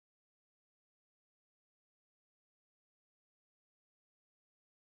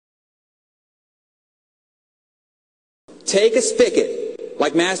take a spigot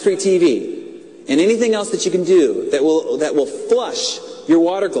like Mastery TV and anything else that you can do that will flush your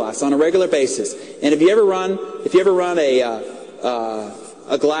water glass on a regular basis. And if you ever run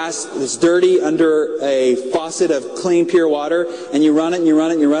a glass that's dirty under a faucet of clean, pure water, and you run it and you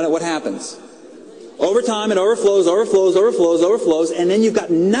run it and you run it, what happens? Over time, it overflows, overflows, overflows, overflows, and then you've got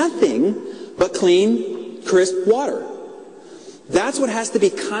nothing but clean, crisp water. That's what has to be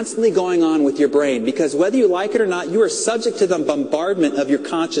constantly going on with your brain, because whether you like it or not, you are subject to the bombardment of your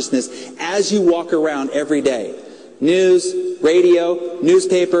consciousness as you walk around every day. News, radio,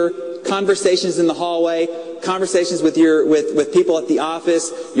 newspaper, conversations in the hallway, conversations with people at the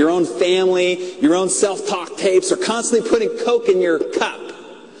office, your own family, your own self-talk tapes are constantly putting Coke in your cup.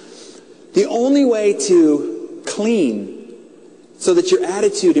 The only way to clean so that your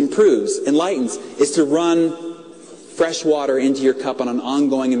attitude improves, enlightens, is to run fresh water into your cup on an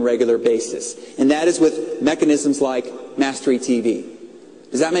ongoing and regular basis. And that is with mechanisms like Mastery TV.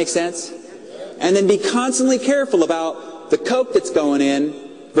 Does that make sense? And then be constantly careful about the Coke that's going in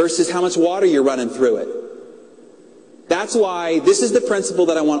versus how much water you're running through it. That's why this is the principle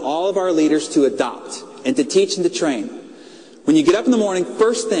that I want all of our leaders to adopt and to teach and to train. When you get up in the morning,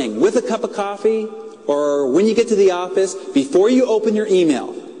 first thing, with a cup of coffee, or when you get to the office, before you open your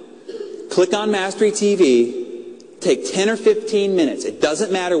email, click on Mastery TV. Take 10 or 15 minutes. It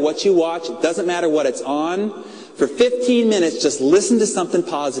doesn't matter what you watch. It doesn't matter what it's on. For 15 minutes, just listen to something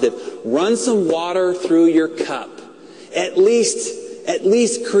positive. Run some water through your cup. At least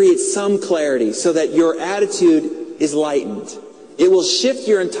create some clarity so that your attitude is lightened. It will shift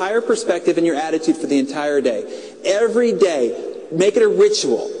your entire perspective and your attitude for the entire day. Every day, make it a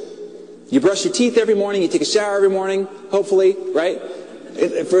ritual. You brush your teeth every morning. You take a shower every morning, hopefully, right?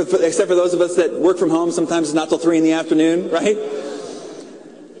 Except for those of us that work from home, sometimes it's not till 3 in the afternoon, right?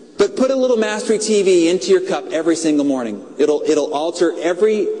 But put a little Mastery TV into your cup every single morning. It'll alter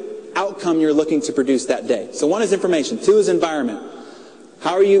every outcome you're looking to produce that day. So 1 is information. 2 is environment.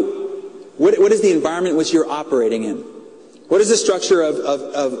 What is the environment in which you're operating in? What is the structure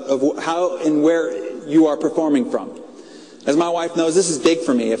of how and where you are performing from? As my wife knows, this is big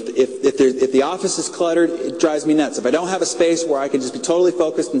for me. If the office is cluttered, it drives me nuts. If I don't have a space where I can just be totally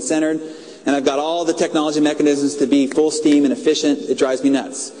focused and centered, and I've got all the technology mechanisms to be full steam and efficient, it drives me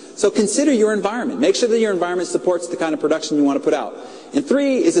nuts. So consider your environment. Make sure that your environment supports the kind of production you want to put out. And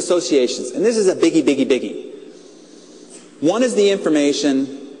 3 is associations. And this is a biggie, biggie, biggie. 1 is the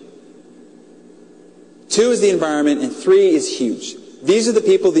information. 2 is the environment. And 3 is huge. These are the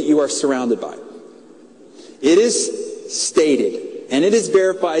people that you are surrounded by. It is stated, and it is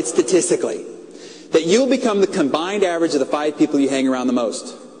verified statistically, that you'll become the combined average of the 5 people you hang around the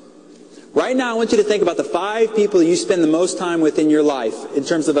most. Right now, I want you to think about the 5 people you spend the most time with in your life in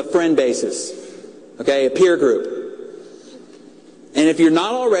terms of a friend basis, okay, a peer group. And if you're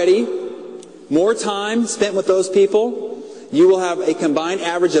not already, more time spent with those people, you will have a combined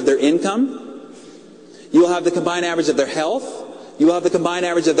average of their income, you will have the combined average of their health, you will have the combined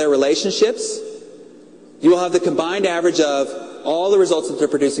average of their relationships, you will have the combined average of all the results that they're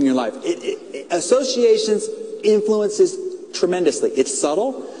producing in your life. Associations influences tremendously. It's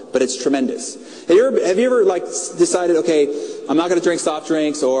subtle, but it's tremendous. Have you ever decided, okay, I'm not going to drink soft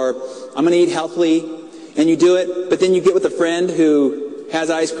drinks, or I'm going to eat healthily, and you do it, but then you get with a friend who has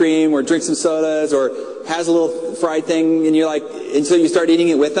ice cream or drinks some sodas or has a little fried thing, and so you start eating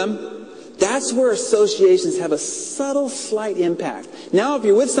it with them? That's where associations have a subtle, slight impact. Now, if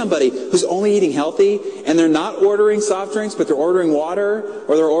you're with somebody who's only eating healthy and they're not ordering soft drinks, but they're ordering water,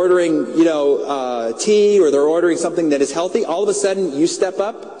 or they're ordering, tea, or they're ordering something that is healthy, all of a sudden you step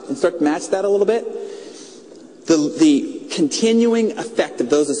up and start to match that a little bit. The continuing effect of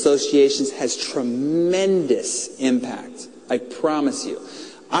those associations has tremendous impact. I promise you.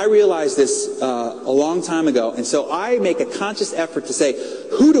 I realized this a long time ago, and so I make a conscious effort to say,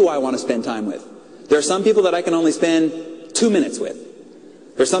 who do I want to spend time with? There are some people that I can only spend 2 minutes with.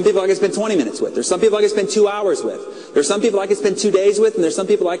 There's some people I can spend 20 minutes with. There's some people I can spend 2 hours with. There's some people I can spend 2 days with, and there's some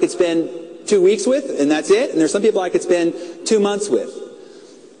people I could spend 2 weeks with, and that's it. And there's some people I could spend 2 months with.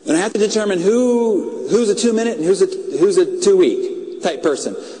 And I have to determine who's a 2 minute and who's a 2 week type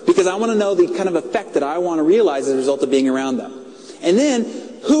person, because I want to know the kind of effect that I want to realize as a result of being around them. And then,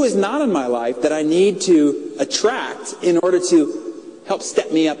 who is not in my life that I need to attract in order to help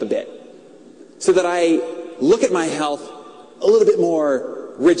step me up a bit, so that I look at my health a little bit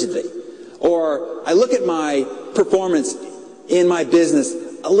more rigidly, or I look at my performance in my business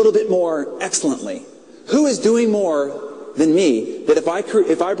a little bit more excellently. Who is doing more than me that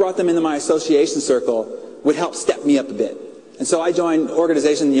if I brought them into my association circle would help step me up a bit? And so I joined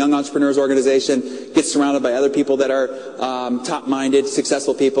organization, the Young Entrepreneurs Organization, get surrounded by other people that are top-minded,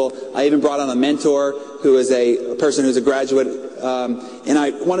 successful people. I even brought on a mentor who is a person who's a graduate, and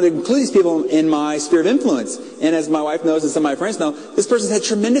I wanted to include these people in my sphere of influence. And as my wife knows and some of my friends know, this person's had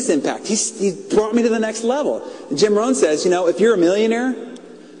tremendous impact. He brought me to the next level. Jim Rohn says, if you're a millionaire,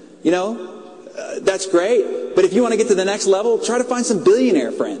 that's great. But if you want to get to the next level, try to find some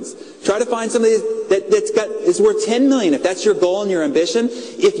billionaire friends. Try to find somebody is worth 10 million. If that's your goal and your ambition,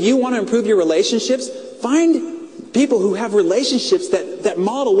 if you want to improve your relationships, find people who have relationships that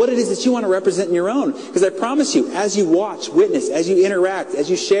model what it is that you want to represent in your own. Because I promise you, as you watch, witness, as you interact, as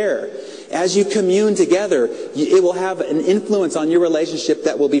you share, as you commune together, it will have an influence on your relationship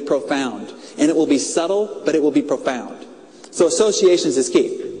that will be profound. And it will be subtle, but it will be profound. So associations is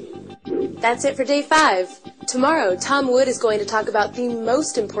key. That's it for day 5. Tomorrow, Tom Wood is going to talk about the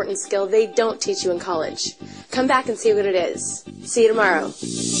most important skill they don't teach you in college. Come back and see what it is. See you tomorrow.